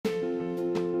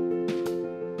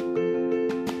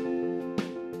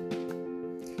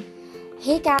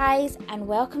Hey guys, and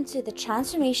welcome to the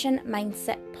Transformation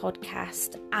Mindset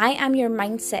Podcast. I am your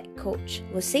mindset coach,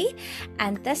 Lucy,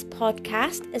 and this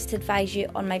podcast is to advise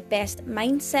you on my best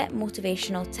mindset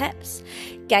motivational tips,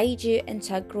 guide you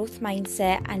into a growth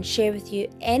mindset, and share with you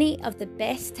any of the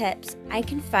best tips I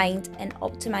can find in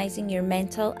optimizing your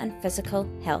mental and physical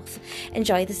health.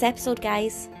 Enjoy this episode,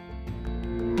 guys.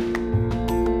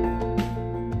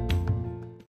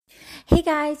 Hey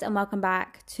guys, and welcome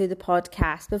back to the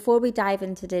podcast. Before we dive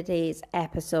into today's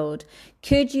episode,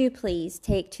 could you please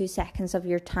take 2 seconds of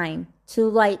your time to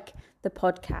like the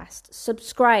podcast,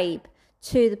 subscribe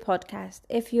to the podcast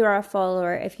if you're a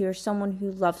follower, if you're someone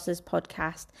who loves this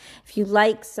podcast. If you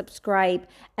like, subscribe,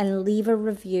 and leave a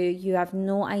review, you have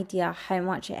no idea how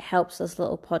much it helps this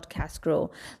little podcast grow.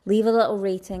 Leave a little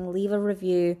rating, leave a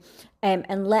review,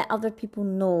 and let other people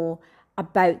know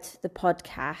about the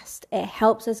podcast. It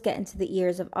helps us get into the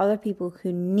ears of other people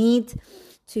who need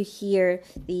to hear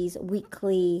these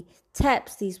weekly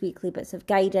tips, these weekly bits of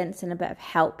guidance and a bit of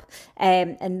help.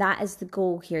 And that is the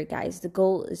goal here, guys. The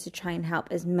goal is to try and help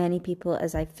as many people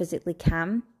as I physically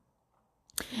can.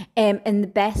 In the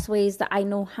best ways that I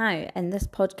know how. And this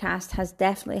podcast has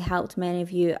definitely helped many of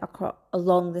you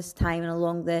along this time and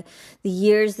along the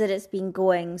years that it's been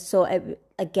going. So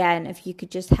again, if you could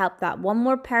just help that one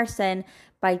more person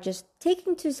by just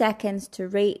taking 2 seconds to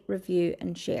rate, review,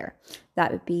 and share,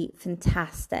 that would be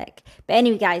fantastic. But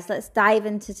anyway, guys, let's dive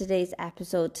into today's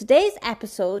episode. Today's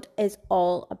episode is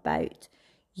all about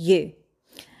you.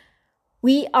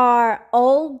 We are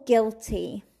all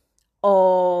guilty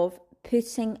of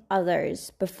putting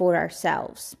others before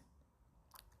ourselves.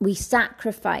 We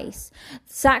sacrifice.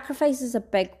 Sacrifice is a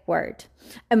big word.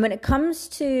 And when it comes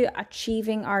to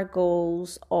achieving our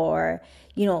goals or,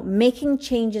 making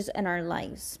changes in our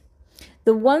lives,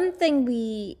 the one thing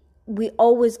we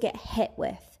always get hit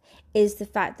with is the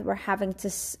fact that we're having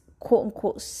to quote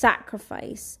unquote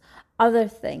sacrifice other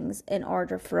things in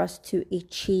order for us to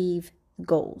achieve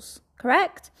goals.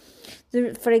 Correct?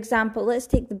 For example, let's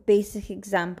take the basic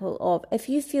example of if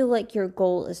you feel like your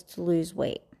goal is to lose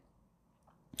weight.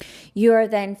 You are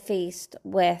then faced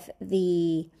with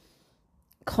the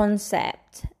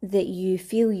concept that you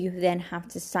feel you then have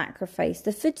to sacrifice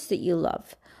the foods that you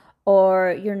love,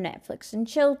 or your Netflix and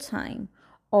chill time,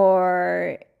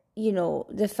 or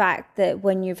the fact that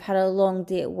when you've had a long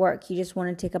day at work, you just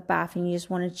want to take a bath and you just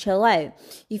want to chill out.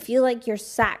 You feel like you're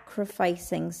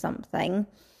sacrificing something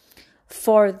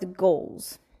for the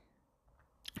goals.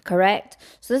 Correct?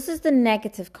 So this is the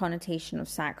negative connotation of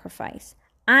sacrifice.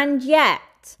 And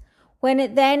yet, when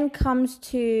it then comes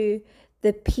to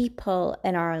the people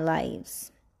in our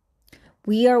lives,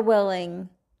 we are willing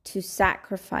to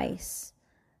sacrifice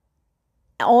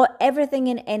everything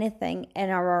and anything in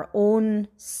our own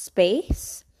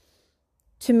space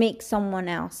to make someone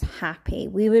else happy.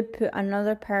 We would put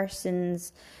another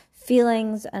person's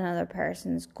feelings, another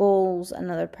person's goals,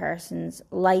 another person's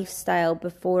lifestyle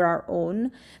before our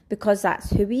own, because that's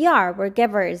who we are. We're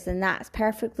givers, and that's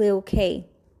perfectly okay.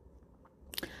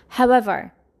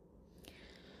 However,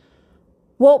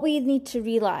 what we need to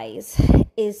realize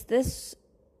is this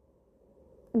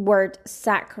word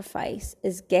sacrifice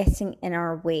is getting in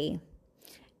our way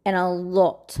in a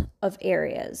lot of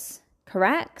areas,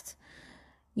 correct?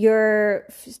 You're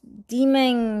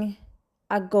deeming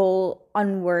a goal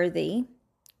unworthy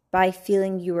by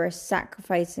feeling you are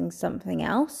sacrificing something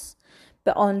else.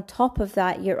 But on top of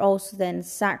that, you're also then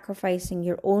sacrificing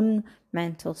your own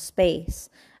mental space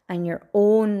and your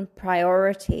own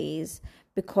priorities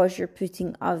because you're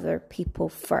putting other people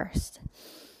first.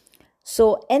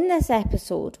 So in this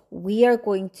episode, we are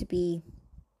going to be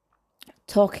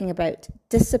talking about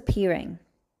disappearing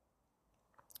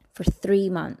for 3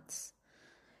 months.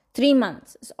 3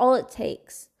 months is all it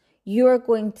takes. You are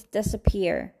going to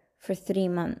disappear for 3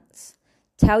 months.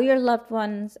 Tell your loved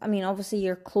ones, obviously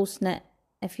you're close-knit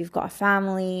if you've got a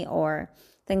family or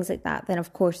things like that, then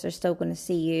of course they're still going to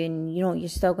see you and you're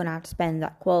still going to have to spend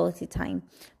that quality time.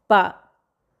 But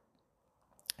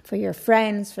for your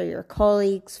friends, for your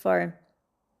colleagues, for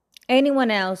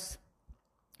anyone else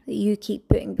that you keep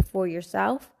putting before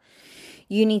yourself,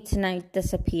 you need to now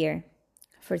disappear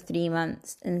for 3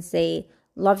 months and say,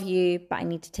 love you, but I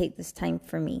need to take this time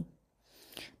for me.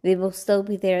 They will still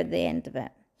be there at the end of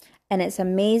it. And it's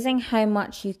amazing how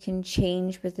much you can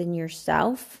change within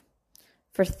yourself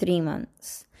for 3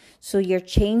 months. So you're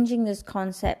changing this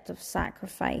concept of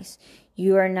sacrifice.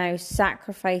 You are now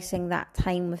sacrificing that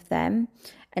time with them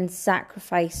and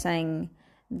sacrificing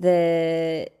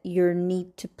your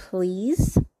need to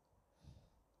please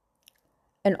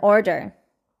in order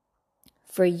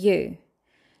for you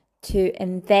to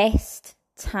invest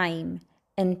time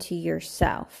into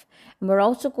yourself. And we're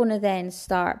also going to then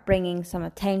start bringing some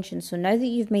attention. So now that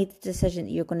you've made the decision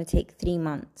that you're going to take 3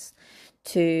 months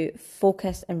to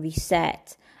focus and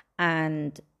reset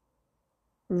and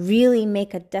really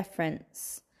make a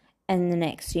difference in the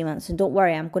next 3 months. And don't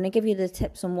worry, I'm going to give you the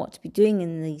tips on what to be doing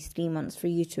in these 3 months for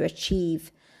you to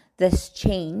achieve this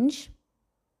change,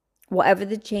 whatever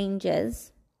the change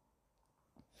is.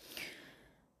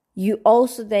 You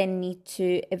also then need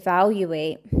to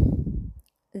evaluate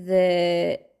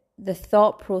the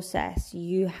thought process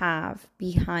you have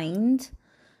behind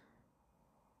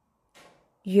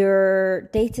your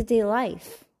day-to-day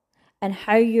life and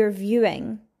how you're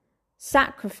viewing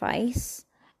sacrifice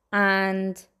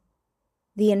and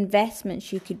the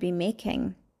investments you could be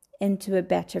making into a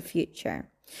better future.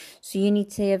 So you need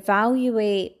to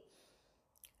evaluate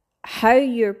how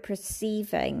you're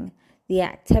perceiving the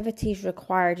activities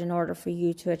required in order for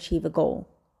you to achieve a goal.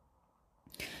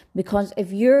 Because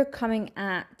if you're coming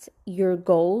at your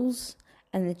goals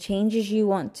and the changes you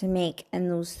want to make in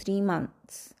those 3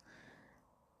 months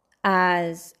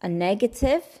as a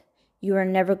negative, you are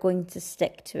never going to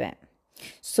stick to it.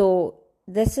 So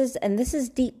this is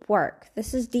deep work.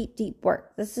 This is deep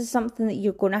work. This is something that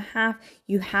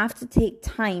you have to take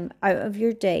time out of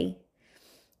your day.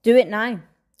 Do it now.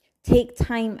 Take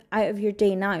time out of your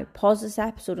day now. Pause this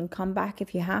episode and come back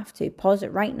if you have to. Pause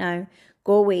it right now.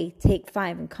 Go away, take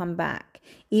 5 and come back.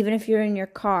 Even if you're in your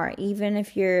car, even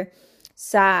if you're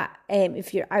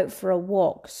if you're out for a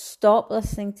walk, stop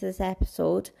listening to this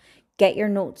episode. Get your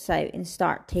notes out and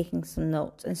start taking some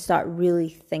notes and start really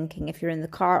thinking. If you're in the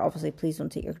car, obviously, please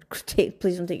don't take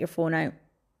your phone out.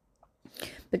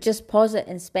 But just pause it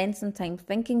and spend some time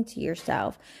thinking to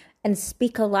yourself and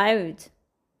speak aloud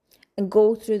and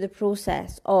go through the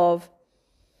process of,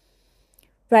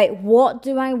 right, what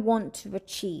do I want to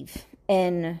achieve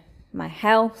in my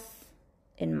health,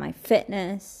 in my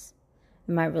fitness,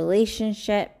 in my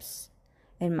relationships,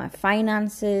 in my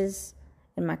finances,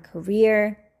 in my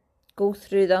career? Go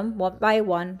through them one by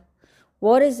one.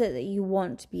 What is it that you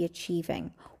want to be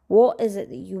achieving? What is it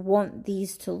that you want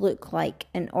these to look like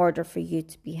in order for you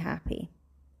to be happy?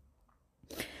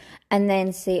 And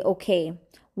then say, okay,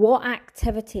 what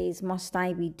activities must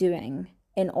I be doing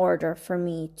in order for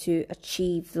me to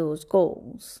achieve those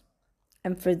goals?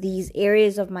 And for these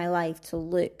areas of my life to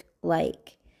look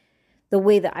like the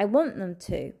way that I want them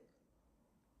to.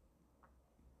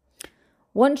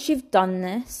 Once you've done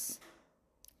this,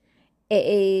 it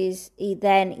is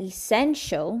then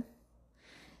essential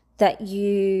that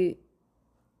you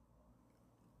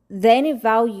then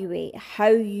evaluate how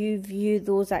you view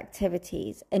those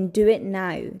activities and do it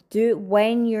now. Do it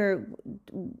when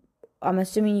I'm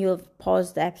assuming you'll have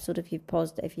paused the episode if you've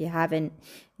paused it. If you haven't,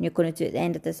 and you're going to do it at the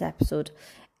end of this episode.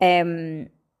 Then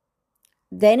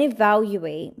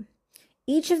evaluate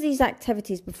each of these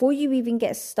activities before you even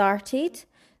get started,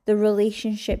 the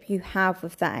relationship you have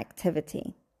with that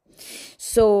activity.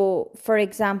 So, for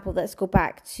example, let's go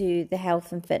back to the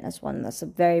health and fitness one. That's a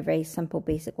very, very simple,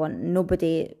 basic one.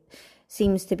 Nobody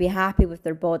seems to be happy with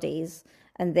their bodies,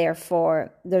 and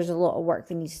therefore there's a lot of work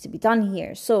that needs to be done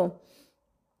here. So,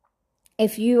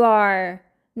 if you are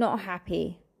not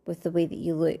happy with the way that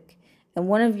you look, and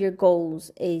one of your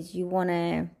goals is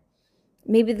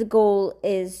maybe the goal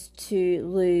is to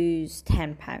lose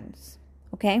 10 pounds,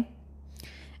 okay?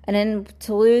 And then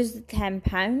to lose the 10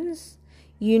 pounds,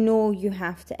 you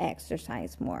have to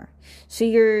exercise more. So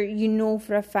you know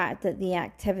for a fact that the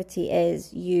activity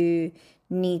is you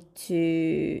need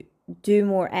to do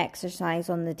more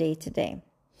exercise on the day-to-day.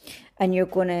 And you're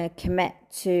going to commit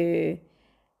to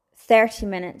 30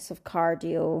 minutes of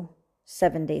cardio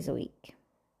 7 days a week,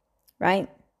 right?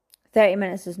 30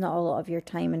 minutes is not a lot of your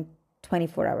time in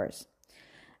 24 hours.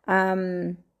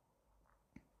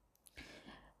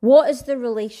 What is the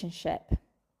relationship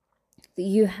that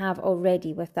you have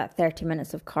already with that 30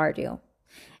 minutes of cardio?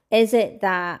 Is it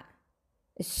that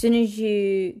as soon as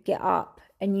you get up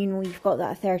and you know you've got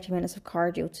that 30 minutes of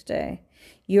cardio to do,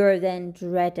 you're then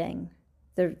dreading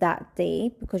that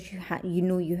day because you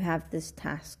know you have this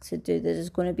task to do that is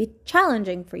going to be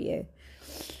challenging for you?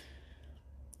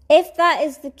 If that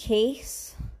is the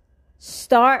case,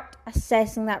 start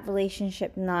assessing that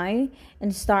relationship now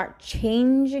and start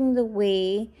changing the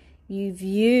way you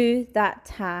view that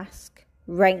task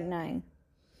right now,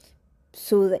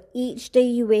 so that each day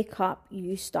you wake up,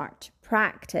 you start to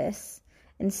practice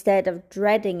instead of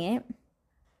dreading it.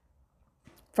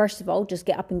 First of all, just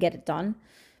get up and get it done.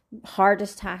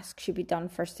 Hardest task should be done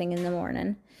first thing in the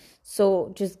morning.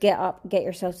 So just get up, get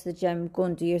yourself to the gym, go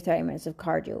and do your 30 minutes of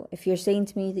cardio. If you're saying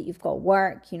to me that you've got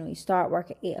work, you start work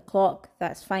at 8 o'clock,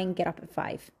 that's fine, get up at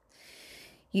 5.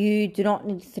 You do not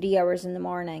need 3 hours in the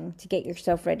morning to get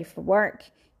yourself ready for work.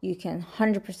 You can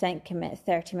 100% commit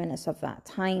 30 minutes of that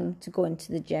time to go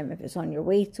into the gym if it's on your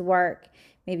way to work.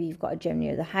 Maybe you've got a gym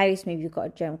near the house. Maybe you've got a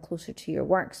gym closer to your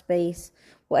workspace.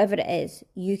 Whatever it is,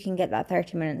 you can get that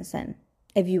 30 minutes in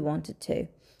if you wanted to.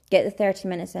 Get the 30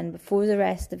 minutes in before the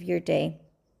rest of your day.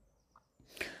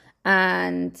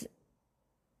 And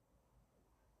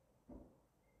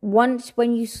once,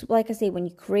 when you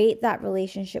create that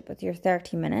relationship with your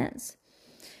 30 minutes,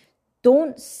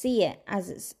 don't see it as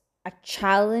it's a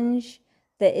challenge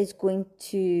that is going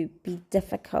to be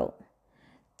difficult.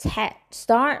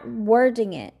 Start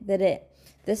wording it that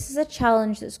this is a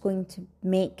challenge that's going to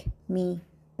make me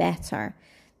better.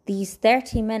 These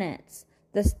 30 minutes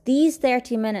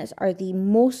are the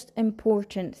most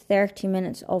important 30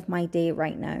 minutes of my day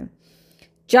right now.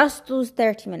 Just those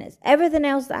 30 minutes. Everything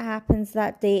else that happens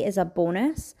that day is a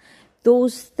bonus.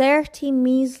 Those 30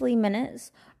 measly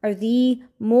minutes are the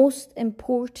most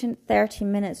important 30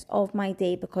 minutes of my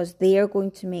day because they are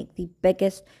going to make the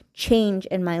biggest change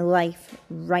in my life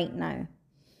right now.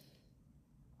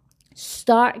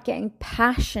 Start getting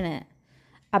passionate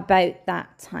about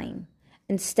that time.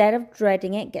 Instead of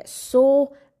dreading it, get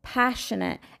so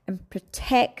passionate and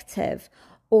protective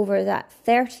over that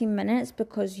 30 minutes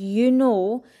because you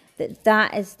know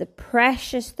that is the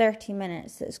precious 30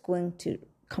 minutes that's going to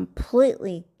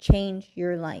completely change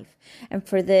your life. And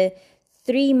for the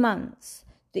 3 months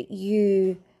that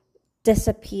you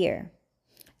disappear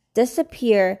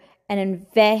and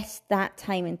invest that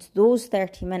time into those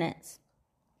 30 minutes.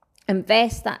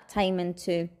 Invest that time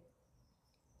into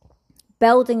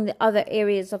building the other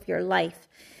areas of your life,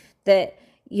 the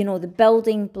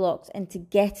building blocks into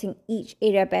getting each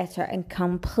area better, and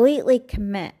completely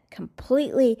commit,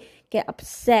 completely get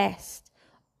obsessed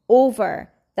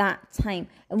over that time.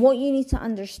 And what you need to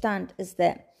understand is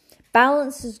that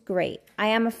balance is great. I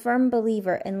am a firm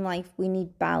believer in life. We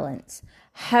need balance.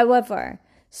 However,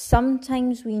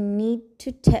 sometimes we need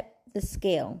to tip the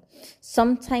scale.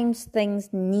 Sometimes things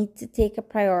need to take a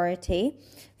priority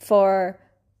for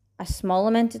a small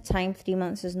amount of time. 3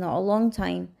 months is not a long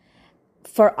time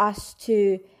for us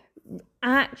to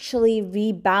actually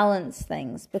rebalance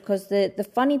things, because the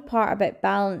funny part about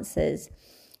balance is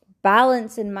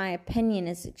balance, in my opinion,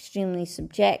 is extremely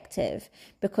subjective,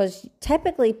 because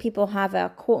typically people have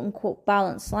a quote-unquote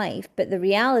balanced life, but the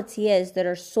reality is there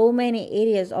are so many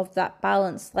areas of that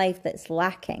balanced life that's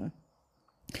lacking.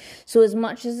 So as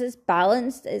much as it's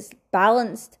balanced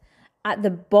at the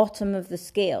bottom of the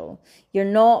scale. You're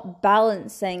not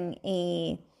balancing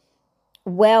a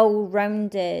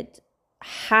well-rounded,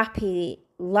 happy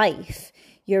life.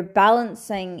 You're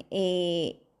balancing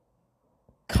a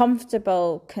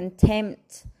comfortable,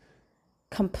 content,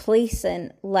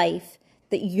 complacent life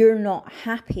that you're not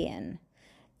happy in.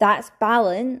 That's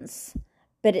balance,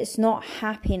 but it's not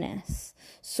happiness.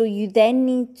 So you then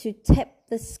need to tip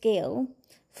the scale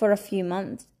for a few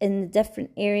months in the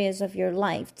different areas of your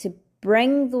life to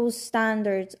bring those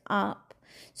standards up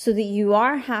so that you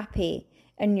are happy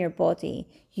in your body,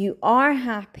 you are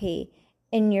happy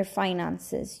in your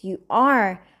finances, you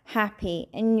are happy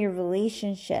in your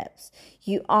relationships,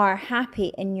 you are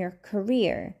happy in your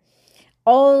career.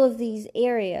 All of these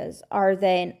areas are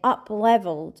then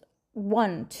up-leveled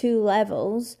 1-2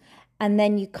 levels, and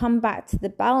then you come back to the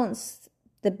balance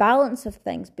of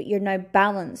things, but you're now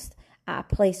balanced at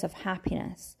a place of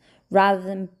happiness rather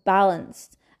than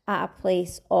balanced at a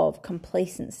place of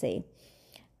complacency.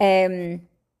 And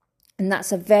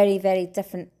that's a very, very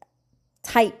different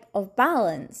type of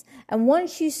balance. And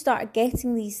once you start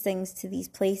getting these things to these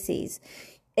places,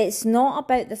 it's not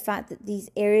about the fact that these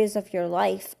areas of your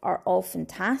life are all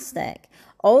fantastic.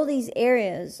 All these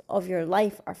areas of your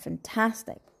life are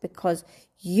fantastic because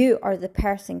you are the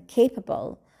person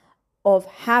capable of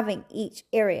having each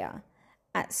area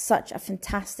at such a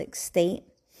fantastic state.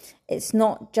 It's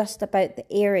not just about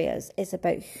the areas, it's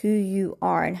about who you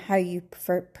are and how you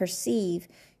perceive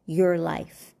your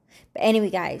life. But anyway,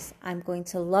 guys, I'm going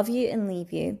to love you and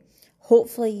leave you.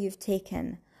 Hopefully you've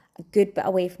taken a good bit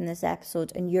away from this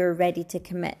episode and you're ready to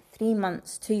commit 3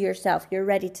 months to yourself. You're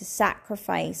ready to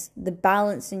sacrifice the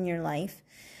balance in your life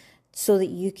so that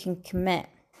you can commit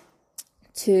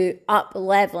to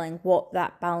up-leveling what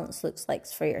that balance looks like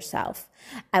for yourself.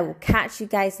 I will catch you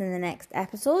guys in the next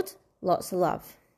episode. Lots of love.